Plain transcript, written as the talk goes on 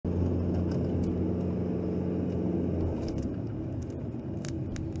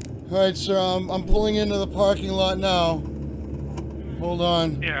Alright, sir, I'm pulling into the parking lot now. Hold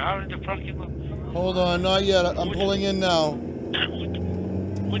on. Yeah, out in the parking lot. Hold on, not yet. I'm pulling in now.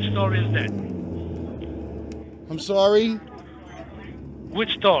 Which store is that? I'm sorry?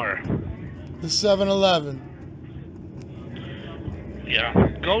 Which store? The 7-Eleven. Yeah.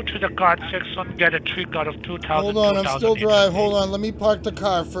 Go to the card section, get a trick out of 2000, Hold on, I'm still 2008, driving. okay? Hold on, let me park the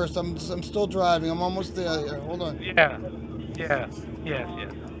car first. I'm still driving. I'm almost there here. Hold on. Yeah. Yeah. Yes,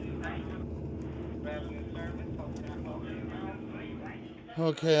 yes.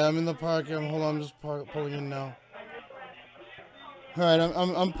 Okay, I'm in the parking. Hold on, I'm just pulling in now. All right,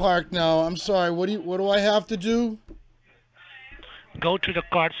 I'm parked now. I'm sorry. What do I have to do? Go to the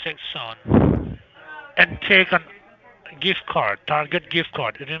card section and take a gift card, Target gift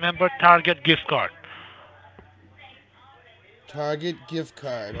card. Remember Target gift card. Target gift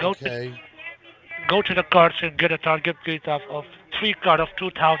card. Go to Okay. go to the cards and get a Target gift of 3 card of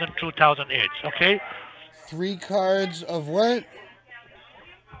 2000, 2008, okay? 3 cards of what?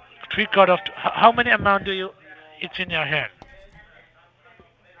 3 card of how many amount do you it's in your hand?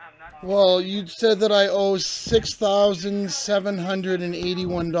 Well, you said that I owe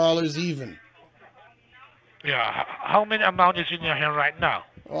 $6,781 even. Yeah, how many amount is in your hand right now?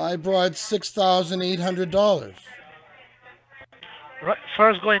 Well, I brought $6,800. Right,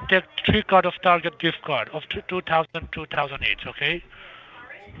 first go and take 3 card of Target gift card of 2000, 2008, okay?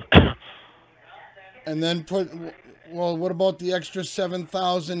 And then well, what about the extra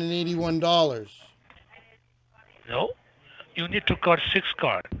 $7,081? No, you need to card 6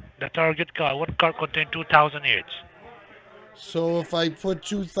 card. The Target card, one card contain 2008. So if I put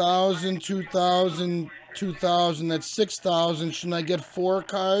 2,000, 2,000, 2,000, that's 6,000. Shouldn't I get 4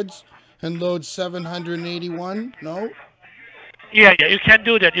 cards and load 781? No? Yeah, yeah, you can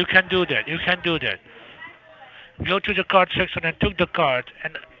do that. You can do that. You can do that. Go to the card section and took the card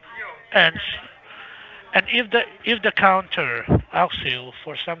and and if the counter asks you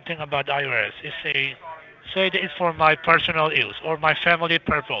for something about IRS, it say that it's for my personal use or my family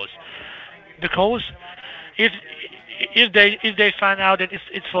purpose. Because if if they find out that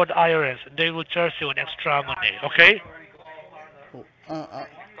it's for the IRS, they will charge you an extra money. Okay? Oh,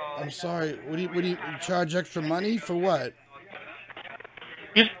 I'm sorry. What do you charge extra money for what?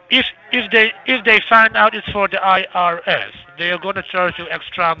 If they find out it's for the IRS, they are gonna charge you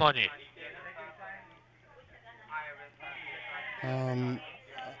extra money. Um,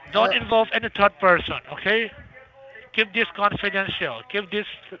 Don't involve any third person. Okay? Keep this confidential. Keep this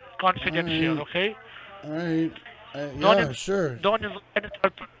confidential. alright, Okay? alright. Don't Yeah, sure. don't involve any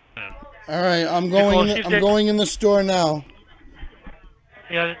third person. Alright, Because if I'm they going in the store now.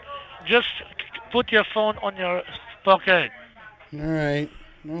 yeah, just put your phone on your pocket. Alright.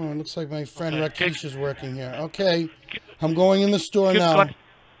 Oh, it looks like my friend Okay. Rakesh is working here. Okay. I'm going in the store Keep now.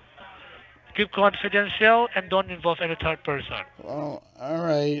 keep confidential and don't involve any third person. Oh,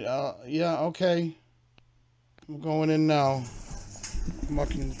 alright. Yeah, okay. I'm going in now. I'm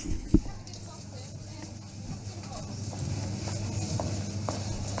walking.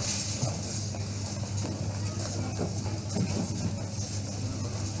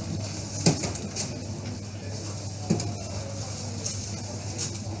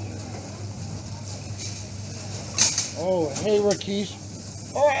 Oh, hey, Rakesh.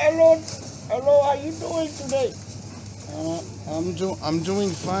 Oh, hello, hello. How you doing today? I'm doing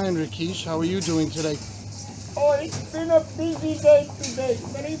fine, Rakesh. How are you doing today? Oh, it's been a busy day today.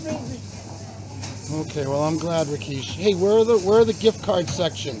 Very busy. Okay, well, I'm glad, Rakesh. Hey, where are the gift card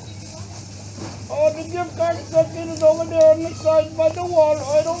section? Oh, the gift card section is over there on the side by the wall,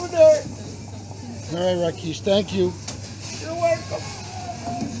 right over there. All right, Rakesh. Thank you. You're welcome.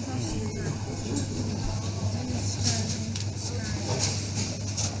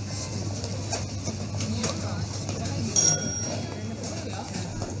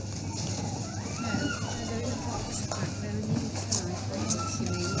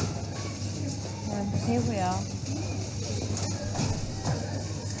 Here we are.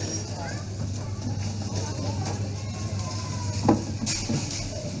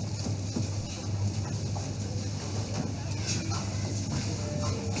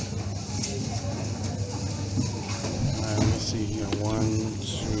 Let me see here. 1, 2,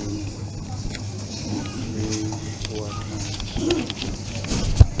 3, 4 cards.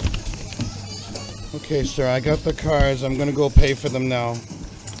 Okay, sir. I got the cards. I'm gonna go pay for them now.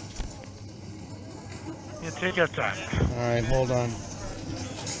 You take your time. All right, hold on.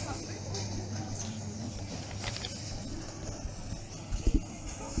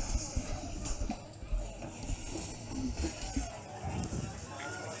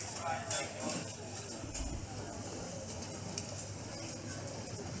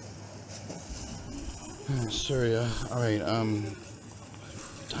 Sorry. All right.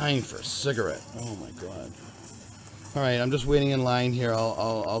 Time for a cigarette. Oh my god. All right. I'm just waiting in line here.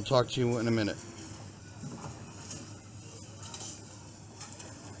 I'll talk to you in a minute.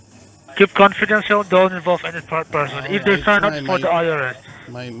 Keep confidential. Don't involve any third person. If they I sign up try. for the IRS,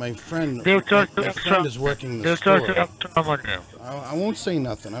 My friend. they'll charge you My extra. friend is working the They'll charge you store. extra money. I won't say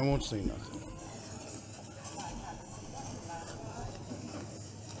nothing. I won't say nothing.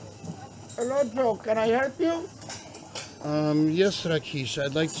 Hello, Joe. Can I help you? Yes, Rakesh.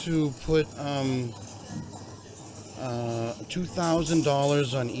 I'd like to put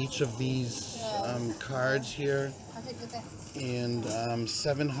 $2,000 on each of these cards here, and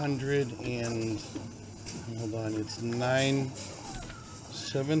 700 and hold on, it's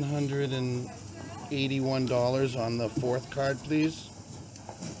 $781 on the fourth card, please.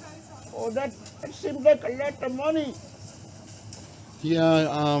 Oh, that seems like a lot of money.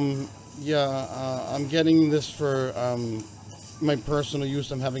 I'm getting this for my personal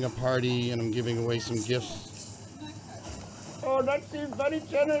use. I'm having a party and I'm giving away some gifts. Oh, that seems very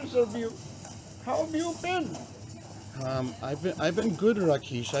generous of you. How have you been? I've been good,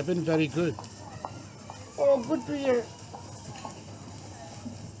 Rakesh. I've been very good. Oh, good to hear.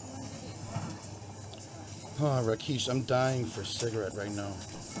 Oh, Rakesh, I'm dying for a cigarette right now.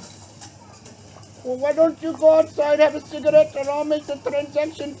 Well, why don't you go outside, have a cigarette, and I'll make the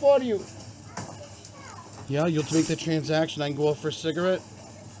transaction for you. Yeah, you'll make the transaction. I can go out for a cigarette.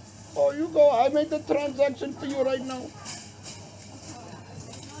 Oh, you go. I made the transaction for you right now.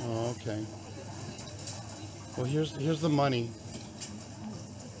 Oh, okay. Well, here's the money.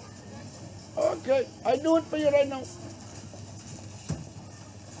 Okay, I do it for you right now.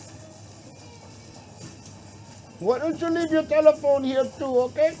 Why don't you leave your telephone here too,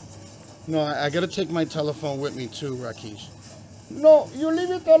 okay? No, I gotta take my telephone with me too, Rakesh. No, you leave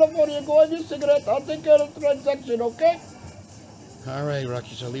your telephone here, go have your cigarette, I'll take care of the transaction, okay? All right,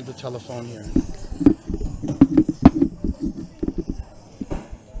 Rakesh, I'll leave the telephone here.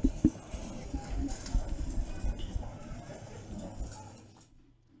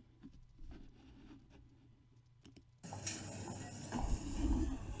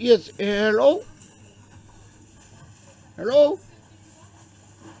 Yes, hello? Hello?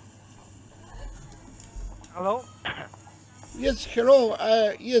 Hello? Yes, hello.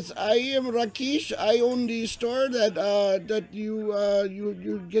 Yes, I am Rakesh. I own the store that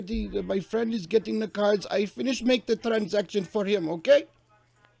you getting. My friend is getting the cards. I finished make the transaction for him. Okay.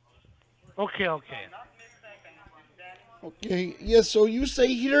 Okay, okay. Okay. Yes. So you say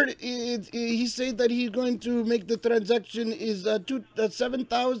here, he said that he's going to make the transaction is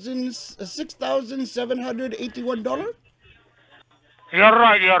 $6,781. You're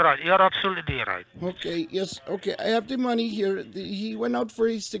right, you're right. You're absolutely right. Okay. Yes. Okay. I have the money here. He went out for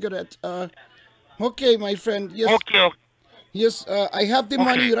his cigarette. Okay, my friend. Yes. Okay, okay. Yes, I have the Okay.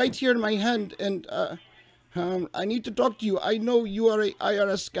 money right here in my hand, and I need to talk to you. I know you are a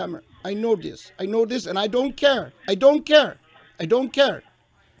IRS scammer. I know this. I know this, and I don't care. I don't care. I don't care.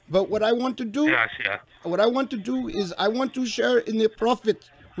 But what I want to do, Yes, yeah. what I want to do is I want to share in the profit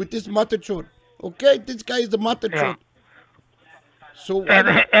with this matachon. Okay, this guy is the matachon. So why And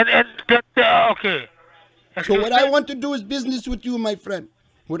don't, and that okay. so what I Excuse me? want to do is business with you, my friend.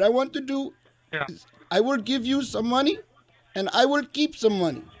 What I want to do Yeah. is I will give you some money, and I will keep some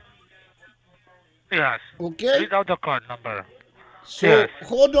money. Yes. Okay. Read out the card number. So Yes.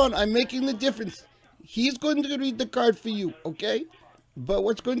 hold on, I'm making the difference. He's going to read the card for you, okay? But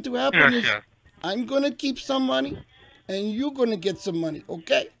what's going to happen Yes, is yes. I'm going to keep some money and you're going to get some money,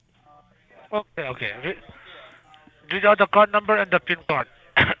 okay? Okay, okay. Read out the card number and the pin card.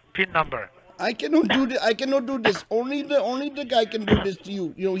 Pin number. I cannot do this. I cannot do this. Only the guy can do this to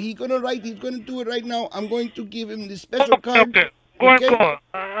you. You know, he's going to do it right now. I'm going to give him this special Okay, card. okay. Go and Okay? call.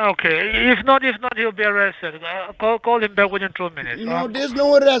 Okay. If not, he'll be arrested. Call him back within 2 minutes. No, there's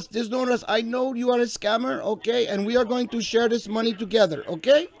no arrest. There's no arrest. I know you are a scammer, okay? And we are going to share this money together,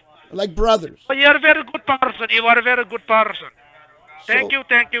 okay? Like brothers. You are a very good person. You are a very good person. Thank So- you,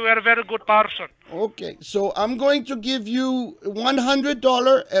 thank you. You are a very good person. Okay, so I'm going to give you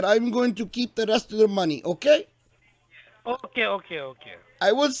 $100 and I'm going to keep the rest of the money, okay? Okay, okay, okay.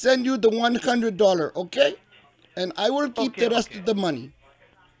 I will send you the $100, okay? And I will keep Okay, the rest okay. of the money.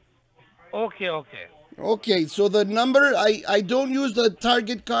 Okay, okay. Okay, so the number, I don't use the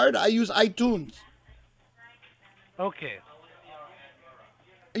Target card, I use iTunes. Okay.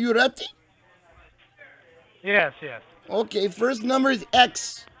 Are you ready? Yes, yes. Okay, first number is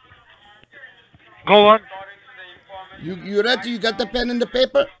X. Go on. You ready? You got the pen and the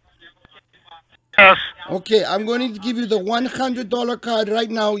paper? Yes. Okay, I'm going to give you the $100 card right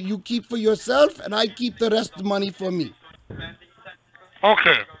now. You keep for yourself, and I keep the rest of the money for me.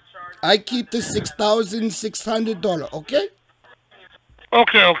 Okay. I keep the $6,600. Okay?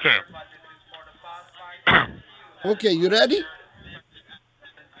 Okay. Okay. Okay, you ready?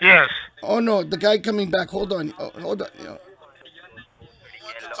 Yes. Oh no, the guy coming back. Hold on. Oh, hold on.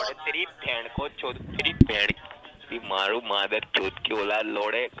 लोड़े तेरी बहन को चोद तेरी बहन की मारू मादर चोद की औलाद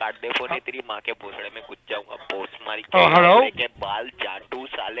लोड़े काट दे फोन तेरी माँ के भोसड़े में घुस जाऊंगा पोस मारी के hello? लोड़े के बाल चाटू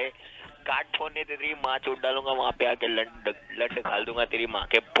साले काट फोन ने तेरी माँ चोद डालूंगा वहाँ पे आके लंड घाल दूंगा तेरी माँ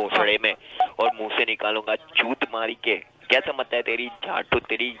के भोसड़े में और मुंह से निकालूंगा चूत मारी के क्या समझता है तेरी झाटू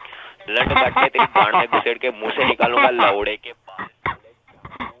तेरी लंड काट के तेरी गांड में घुसेड़ के मुंह से निकालूंगा लौड़े के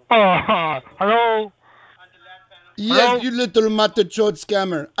Hello? Yes, Hello? you little matachod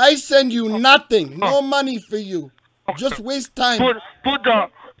scammer. I send you nothing. No money for you. Just waste time. Put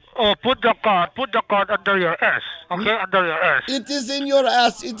the card under your ass. Okay, under your ass. It is in your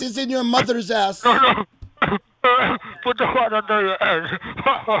ass. It is in your mother's ass. No. Put the card under your ass.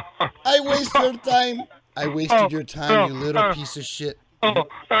 I waste your time. I wasted your time, you little piece of shit. And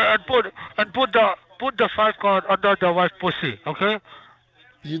put the 5 card under the wife's pussy. Okay.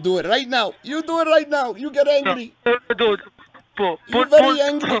 You do it right now. You do it right now. You get angry. Dude, You're very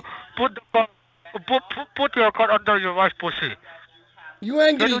angry. Put your card under your wife's pussy. You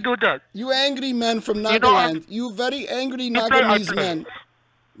angry. Can you do that? You angry man from You know, Nagaland. You very angry You play, I Nagamese play. man.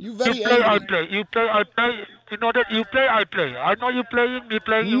 You You very play, I angry. play. You play, I play. You know that you play, I play. I know you playing, me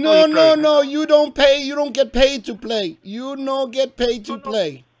playing. You No, know you no, playing. no. You don't pay. You don't get paid to play. You no get paid to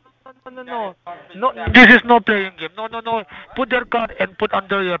play. No, this is no playing game. No. Put your card and put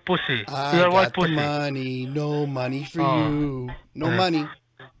under your pussy. I Your got white the pussy. money. No money for Oh. you. No Yeah. money.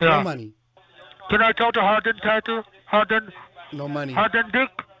 Yeah. No money. Can I talk to Harden title? Harden No money. Dick?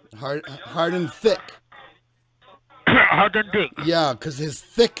 Hard and thick. Harden Dick. Yeah, 'cause his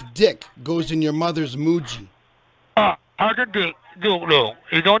thick dick goes in your mother's Muji. Harden Dick. No.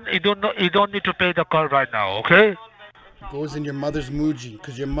 You don't need to pay the card right now, okay? Goes in your mother's Muji,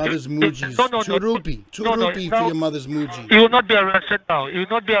 'cause your mother's Muji is No, 2 rupee. 2 no, rupee no. for your mother's Muji. You will not be arrested now. You will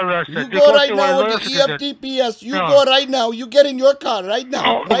not be arrested. You go because right you are a now loyal with the citizen. EFTPS. You No. go right now. You get in your car right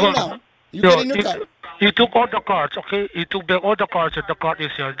now. Right now. You get in your car. You took all the cards, okay? You took back all the cards and the card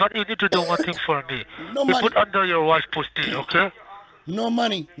is yours. But you need to do one thing for me. No You money. put under your wife's pussy, okay? No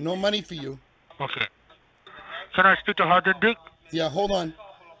money. No money for you. Okay. Can I speak to Harden Dick? Yeah, hold on.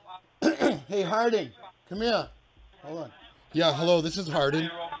 Hey, Harding. Come here. Hold on. Yeah, hello. This is Harding.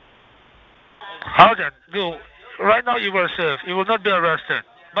 Harden, no. Right now you are safe. You will not be arrested.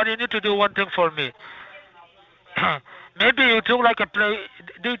 But you need to do one thing for me. Maybe you took like a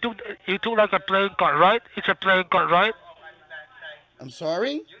you took like a playing card, right? It's a playing card, right? I'm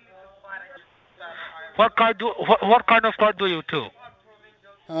sorry? What kind of card do you took?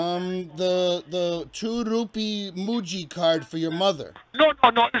 The 2 rupee Muji card for your mother. No.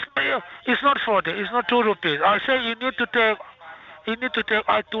 It's not 40. It's not 2 rupees. I say you need to take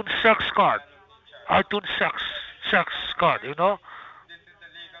iTunes sex card. iTunes sex card. You know?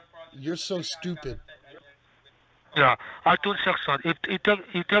 You're so stupid. Yeah, iTunes sex card. You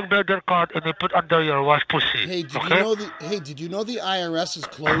take back that card and you put under your wife's pussy. Hey, did okay? you know the IRS is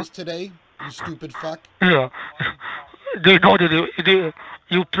closed today? You stupid fuck. Yeah. Do you know that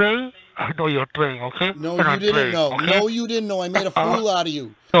you play? I know you're playing, okay? No, And you I'm didn't playing, know. okay? No, you didn't know. I made a fool out of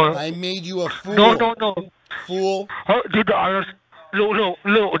you. No. I made you a fool. No. Fool. Did the IRS? No.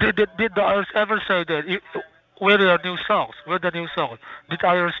 Did the IRS ever say that? Where are new songs? Where the new songs? Did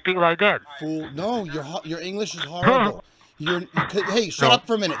IRS speak like that? Fool. No, your English is horrible. Hey, shut up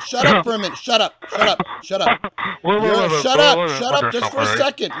for a minute. Shut up for a minute. Shut up. Shut up. Shut up. Shut up just for a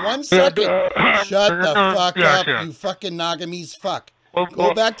second. 1 second. Shut the fuck up, you fucking Nagamese fuck.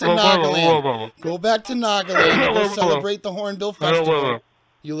 Go back to Nagaland. Go back to Nagaland and go celebrate the Hornbill Festival.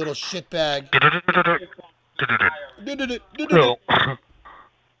 You little shitbag. No.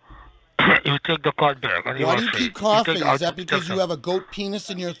 You take the card back. And Why do you keep coughing? Is that because you have a goat penis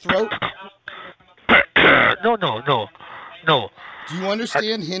in your throat? No. Do you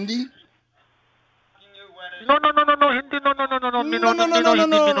understand Hindi? No. Hindi, no.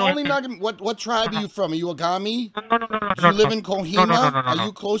 Only Nagam. What tribe are you from? Are you Agami? No. Do you live in Kohima? No. Are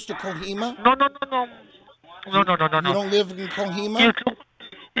you close to Kohima? No. You don't live in Kohima?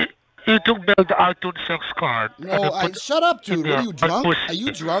 You took back the iTunes sex card. No, shut up, dude. What are you, drunk? Are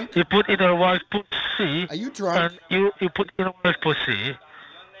you drunk? You put in her wife's pussy. Are you drunk? And you put in her wife's pussy.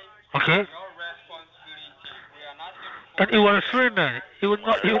 Okay? And you are a free man. You will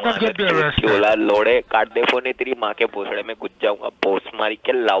not get be arrested. चोला लोड़े काट दे phone तेरी माँ के भोसड़े में घुस जाऊंगा पोस मारी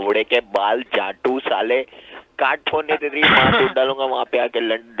के लावड़े के बाल जाटू साले काट फोन तेरी माँ को डालूंगा वहाँ पे आके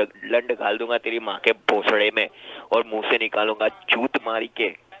लंड घाल दूंगा तेरी माँ के भोसड़े में और मुंह से निकालूंगा चूत मारी के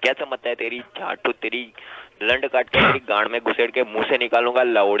क्या समझता है तेरी जाटू तेरी लंड काट के तेरी गांड में घुसेड़ के मुंह से निकालूंगा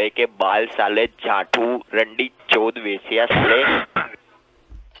लौड़े के बाल साले जाटू रंडी चोद वेसिया साले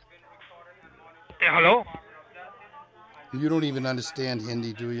Hello? You don't even understand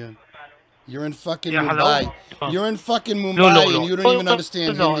Hindi, do you? You're in fucking Yeah, Mumbai. hello? You're in fucking Mumbai No. and you don't even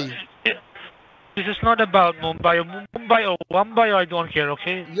understand Hindi. This is not about Mumbai or Mumbai, I don't care,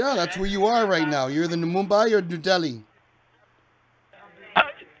 okay? Yeah, that's where you are right now. You're in Mumbai or New Delhi.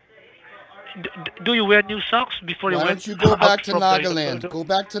 Do you wear new socks before Why you don't you go back to Nagaland? Go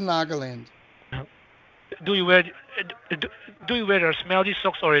back to Nagaland. Do you wear smelly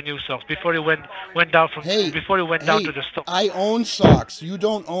socks or new socks before you went down from down to the store? I own socks. You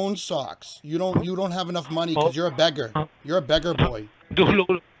don't own socks. You don't have enough money because you're a beggar. You're a beggar boy.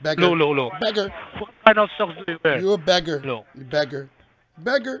 Beggar. Beggar. What kind of socks do you wear? You're a beggar. No. You beggar.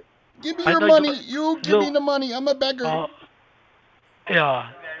 Beggar. Give me your money. You give me the money. I'm a beggar. Yeah.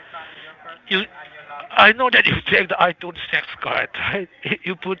 I know that you take the iTunes sex card, right?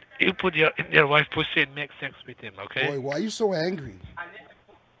 You put your wife pussy and make sex with him, okay? Boy, why are you so angry?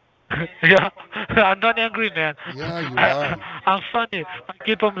 Yeah, I'm not angry, man. Yeah, you are. I'm funny. I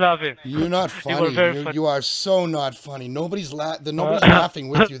keep on laughing. You're not funny. You are very funny. You are so not funny. Nobody's laughing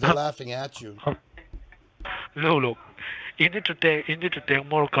with you. They're laughing at you. Look. You need to take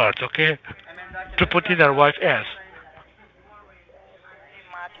more cards, okay? To put in our wife's ass.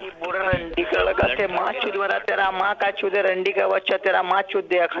 रंडी का लगा ते माँ चुद वाला तेरा माँ का चुद रंडी का बच्चा तेरा माँ चुद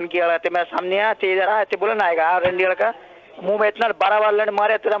दे खन की वाला ते मैं सामने आते इधर आते बोला ना आएगा रंडी लगा मुंह में इतना बड़ा वाला लड़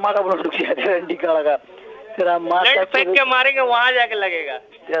मारे तेरा माँ का बोला रुक गया रंडी का लगा तेरा माँ का फेंक के मारेंगे वहाँ जाके लगेगा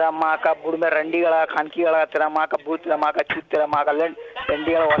तेरा माँ का बुढ़ में रंडी वाला खान की वाला तेरा माँ का बुढ़ तेरा माँ का चुद तेरा माँ का लड़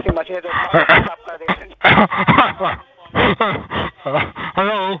रंडी वाला वॉशिंग मशीन तो साफ कर दे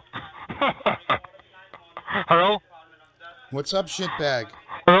Hello? What's up, shitbag?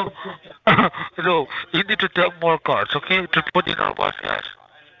 No, you need to take more cards, okay? To put in our wife's ass.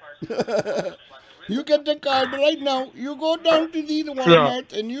 You get the card right now. You go down to the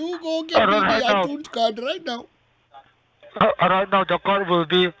Walmart and you go get me the iTunes card right now. Right now, the card will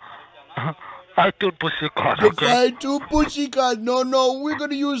be iTunes pussy card, okay? The iTunes pussy card. No. We're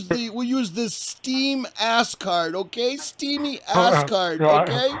gonna use the Steam ass card, okay? Steamy ass card,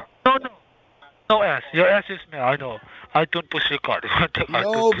 okay? No ass. Your ass is me. I know. iTunes pussy card.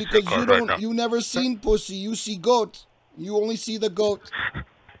 No, because you never seen pussy. You see goat. You only see the goat.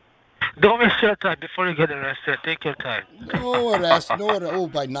 Don't waste your time before you get arrested. Take your time. No arrest. Oh,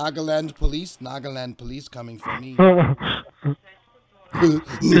 by Nagaland police. Nagaland police coming for me.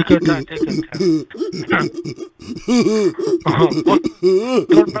 Take your time.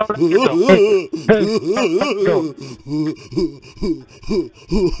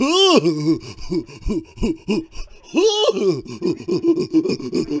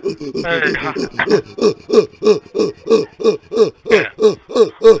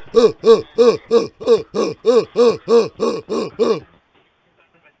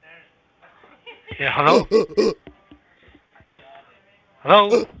 Yeah, hello?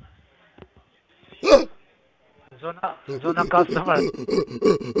 Hello? Zona customer.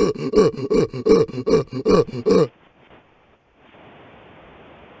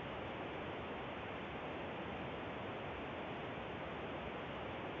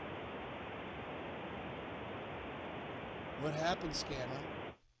 What happened, scammer?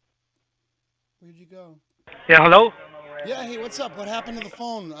 Where'd you go? Yeah, hello? Yeah, hey, what's up? What happened to the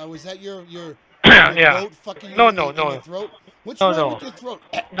phone? Was that your Yeah. throat fucking you No. in your throat? What's wrong with your throat?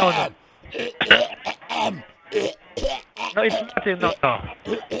 No. No, it's nothing.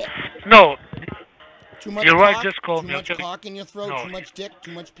 No. Too much Your cock? wife just called me. Too much Okay? cock in your throat? No. Too much dick?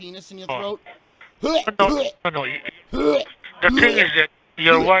 Too much penis in your No. throat? No. The thing is that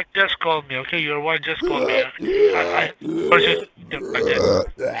your wife just called me, okay? Your wife just called me.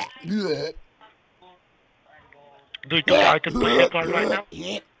 Do you do the item pussy card right now?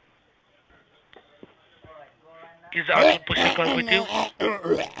 Is the item pussy card with you?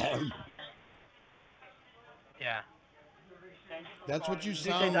 Yeah. That's what you Do you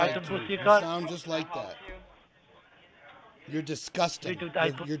sound take the like. item Dude. pussy You card? sound just like that. You're disgusting. Do you do the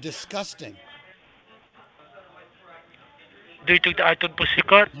item- You're disgusting. Do you take the item pussy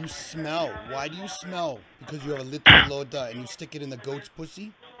card? You smell. Why do you smell? Because you have a little loda and you stick it in the goat's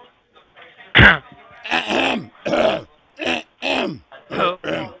pussy?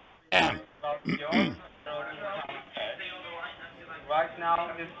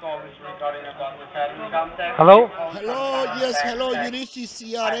 Hello? Hello, yes, hello, you reached the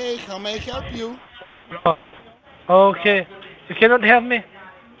CRA. How may I help you? Oh, okay. You cannot help me?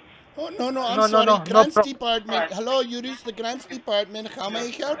 Oh, no, no, I'm No, no, sorry. no. No Grants pro Department. Hello, you reached the Grants Department. How may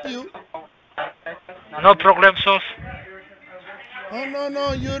I help you? no problem, sauce. Oh, no,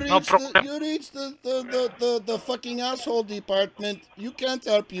 no, No problem. you reached the fucking asshole department. You can't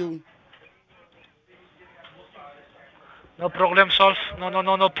help you. No problem, sauce. No, no,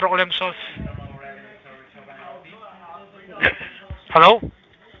 no, no problem, sauce. Hello?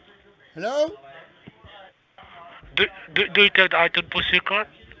 Hello? Do you take the item pussy card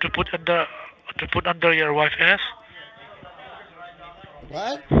to put under your wife's ass?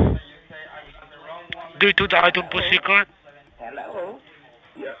 What? Do you do the item pussy card? Hello?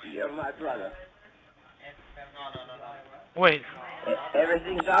 You're my brother. Wait.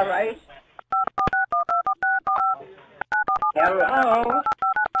 Everything's all right? Hello?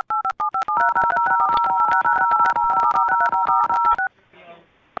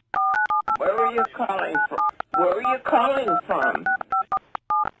 Where were you calling from? Where were you calling from?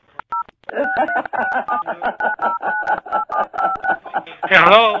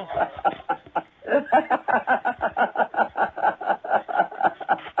 Hello?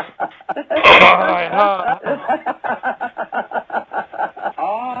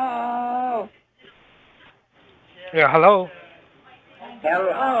 Oh, Yeah, hello?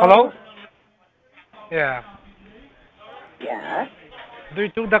 hello? Hello? Yeah. Yeah? Do you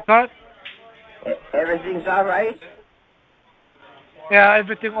took the card? Everything's all right? Yeah,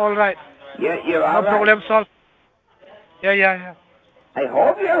 everything all right. You're all No right? problem solved. Yeah, yeah, yeah. I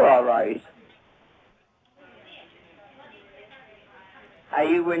hope you're all right. Are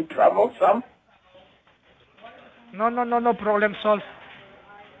you in trouble, some? No, no, no, no problem solved.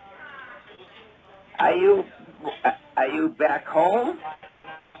 Are you back home?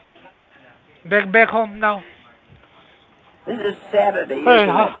 Back home now. This is Saturday, Hey,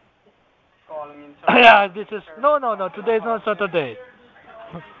 isn't it? yeah, this is no, no, no. Today is not Saturday.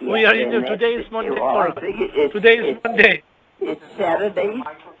 We are in then today is Monday. well, I figure Today is Monday. It's Saturday.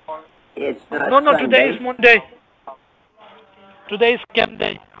 It's not No, no, Sunday. today is Monday. Today is scam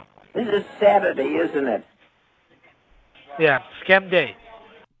day. This is Saturday, isn't it? Yeah, scam day.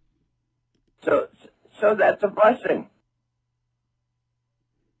 So that's a blessing.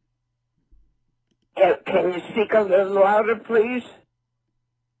 Can you speak a little louder, please?